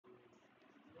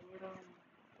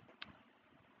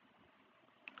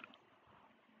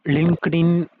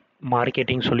LinkedIn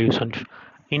marketing solutions.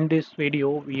 In this video,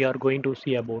 we are going to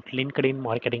see about LinkedIn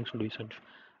marketing solutions.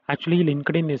 Actually,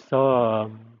 LinkedIn is a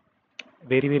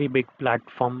very big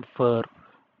platform for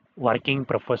working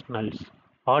professionals.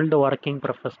 All the working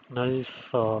professionals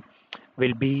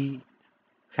will be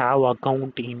have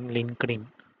account in LinkedIn.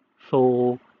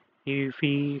 So if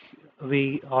we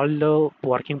all the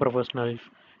working professionals,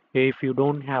 if you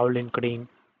don't have LinkedIn,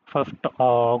 first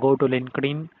go to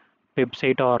LinkedIn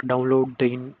website or download the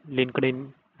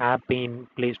LinkedIn app in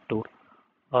Play Store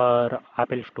or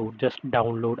Apple Store. Just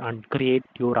download and create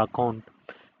your account.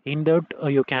 In that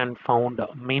you can found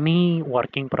many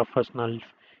working professionals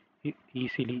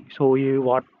easily. So you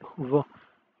what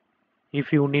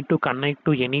if you need to connect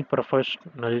to any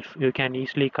professionals, you can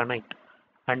easily connect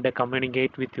and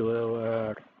communicate with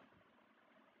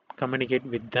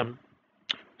them.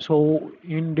 So,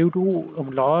 in due to a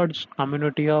large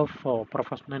community of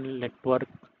professional network,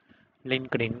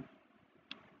 LinkedIn,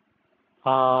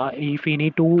 if we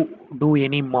need to do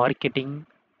any marketing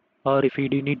or if we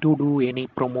do need to do any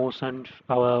promotions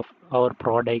of our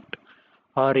product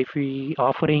or if we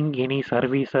offering any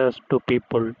services to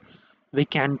people, we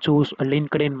can choose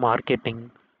LinkedIn marketing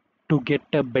to get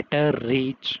a better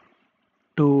reach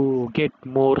to get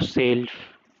more sales.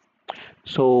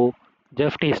 So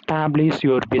just establish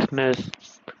your business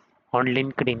on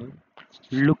LinkedIn,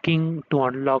 looking to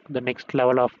unlock the next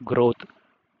level of growth.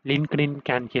 LinkedIn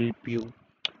can help you.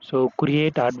 So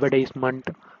create advertisement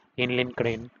in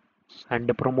LinkedIn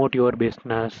and promote your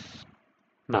business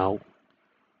now.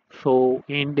 So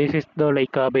in this is the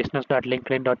like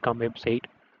business.linkedin.com website.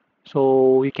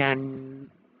 So you can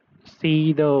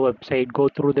see the website, go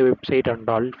through the website and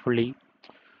all fully.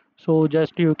 So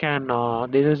just you can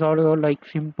this is all like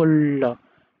simple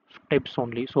steps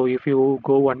only. So if you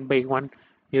go one by one,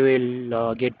 you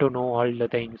will get to know all the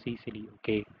things easily.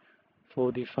 Okay. So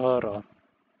these are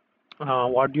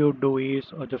what you do is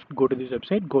just go to this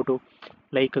website, go to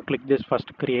click this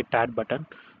first create ad button,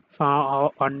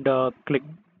 and click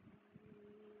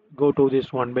go to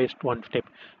this one by one step.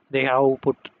 They have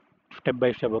put step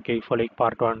by step. Okay, for like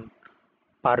part one,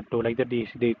 part two, like that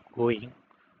they going.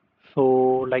 So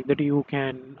like that you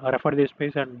can refer this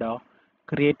page and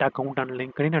create account on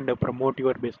LinkedIn and promote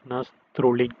your business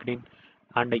through LinkedIn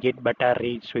and get better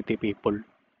reach with the people.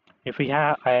 If you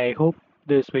have, I hope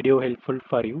this video helpful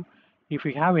for you. If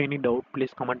you have any doubt,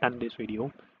 please comment on this video.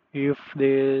 If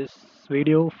this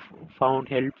video found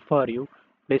help for you,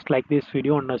 please like this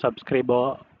video and subscribe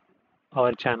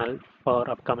our channel for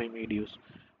upcoming videos.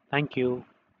 Thank you.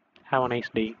 Have a nice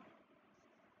day.